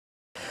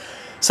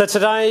So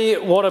today,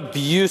 what a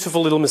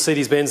beautiful little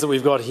Mercedes-Benz that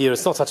we've got here.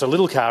 It's not such a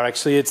little car,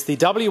 actually. It's the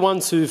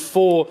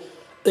W124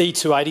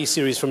 E280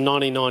 series from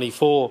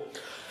 1994.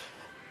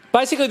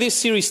 Basically, this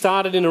series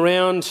started in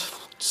around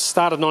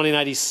start of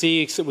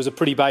 1986. It was a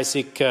pretty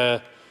basic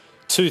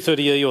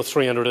 230E or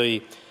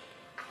 300E.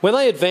 When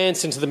they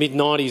advanced into the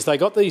mid-90s, they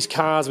got these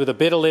cars with a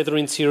better leather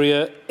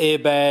interior,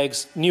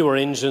 airbags, newer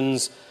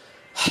engines,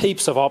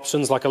 heaps of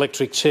options like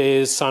electric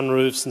chairs,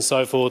 sunroofs and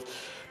so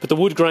forth. But the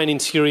wood grain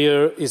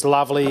interior is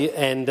lovely,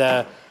 and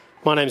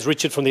my name's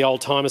Richard from the Old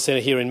Timer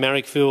Centre here in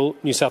Marrickville,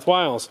 New South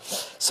Wales.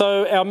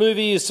 So our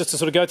movie is just to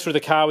sort of go through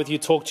the car with you,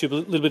 talk to you a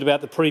little bit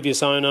about the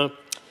previous owner,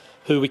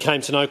 who we came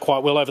to know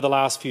quite well over the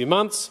last few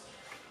months.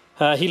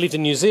 He lived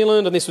in New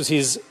Zealand, and this was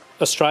his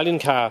Australian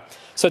car.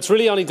 So it's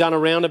really only done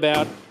around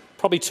about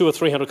probably 200 or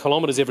 300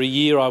 kilometres every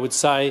year, I would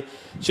say,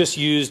 just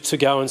used to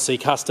go and see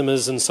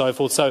customers and so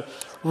forth. So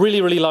really,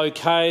 really low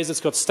Ks.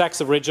 It's got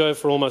stacks of rego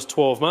for almost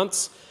 12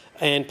 months.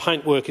 And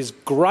paintwork is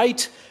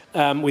great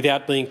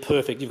without being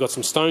perfect. You've got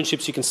some stone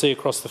chips you can see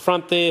across the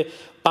front there.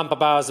 Bumper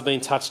bars have been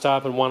touched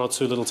up and one or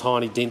two little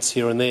tiny dents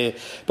here and there.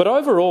 But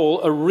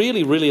overall, a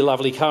really, really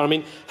lovely car. I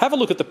mean, have a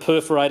look at the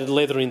perforated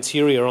leather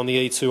interior on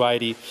the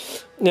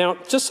E280. Now,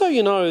 just so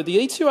you know, the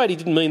E280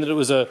 didn't mean that it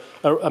was a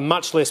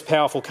much less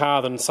powerful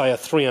car than, say, a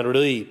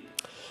 300E.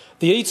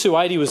 The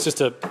E280 was just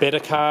a better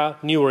car,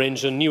 newer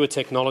engine, newer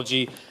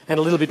technology, and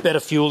a little bit better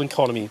fuel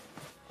economy.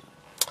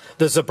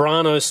 The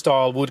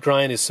Zebrano-style wood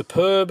grain is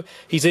superb.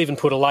 He's even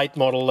put a late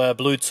model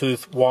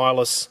Bluetooth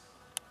wireless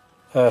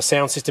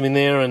sound system in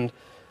there, and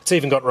it's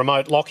even got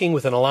remote locking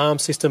with an alarm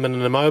system and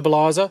an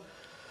immobiliser.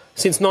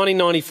 Since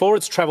 1994,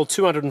 it's travelled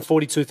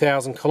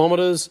 242,000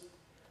 kilometres.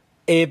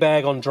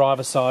 Airbag on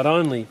driver's side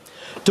only.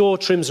 Door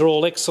trims are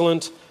all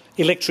excellent.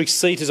 Electric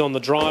seat is on the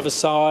driver's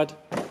side.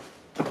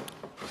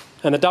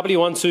 And the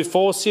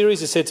W124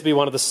 series is said to be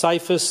one of the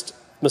safest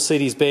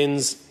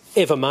Mercedes-Benz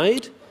ever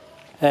made.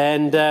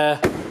 And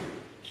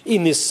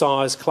in this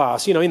size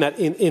class, you know,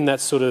 in that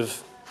sort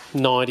of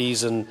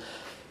 90s and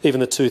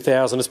even the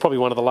 2000s, it's probably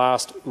one of the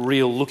last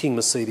real looking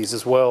Mercedes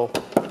as well.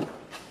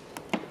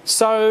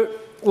 So,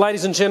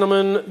 ladies and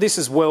gentlemen, this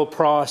is well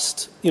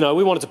priced. You know,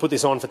 we wanted to put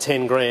this on for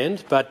 10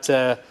 grand, but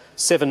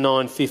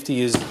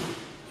 7,950 is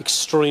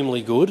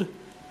extremely good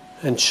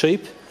and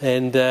cheap,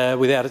 and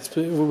without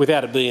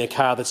it being a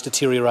car that's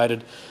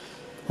deteriorated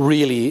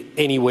really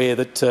anywhere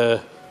that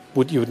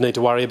you would need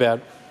to worry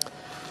about.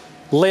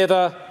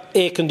 Leather,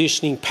 air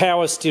conditioning,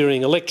 power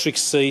steering, electric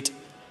seat,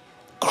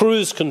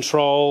 cruise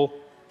control,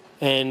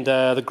 and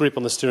the grip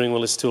on the steering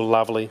wheel is still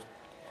lovely.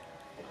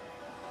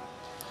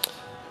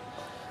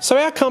 So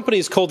our company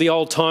is called the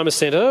Old Timer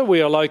Centre.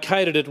 We are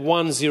located at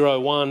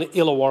 101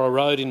 Illawarra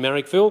Road in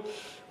Marrickville.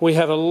 We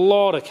have a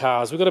lot of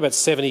cars. We've got about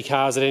 70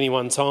 cars at any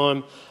one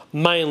time,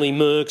 mainly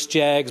Mercs,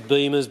 Jags,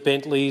 Beamers,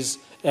 Bentleys,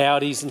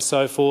 Audis and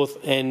so forth,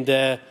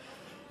 and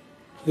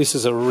this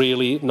is a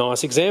really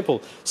nice example.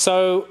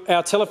 So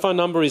our telephone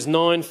number is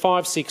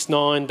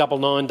 9569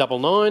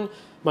 9999.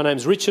 My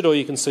name's Richard, or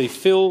you can see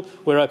Phil.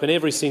 We're open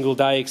every single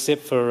day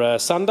except for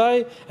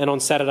Sunday, and on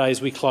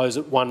Saturdays we close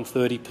at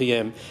 1:30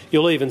 p.m.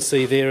 You'll even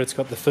see there it's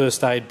got the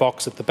first aid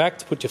box at the back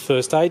to put your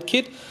first aid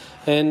kit,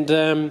 and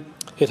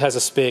it has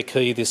a spare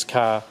key, this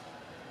car.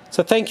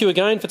 So thank you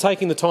again for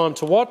taking the time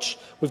to watch.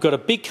 We've got a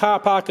big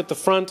car park at the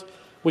front.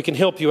 We can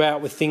help you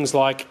out with things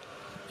like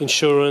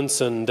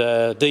insurance and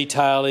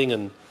detailing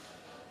and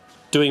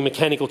doing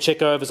mechanical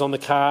checkovers on the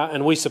car,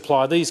 and we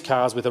supply these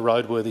cars with a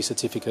roadworthy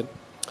certificate.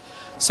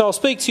 So I'll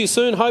speak to you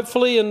soon,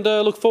 hopefully, and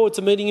look forward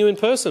to meeting you in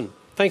person.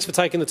 Thanks for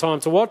taking the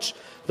time to watch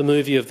the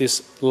movie of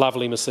this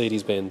lovely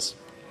Mercedes-Benz.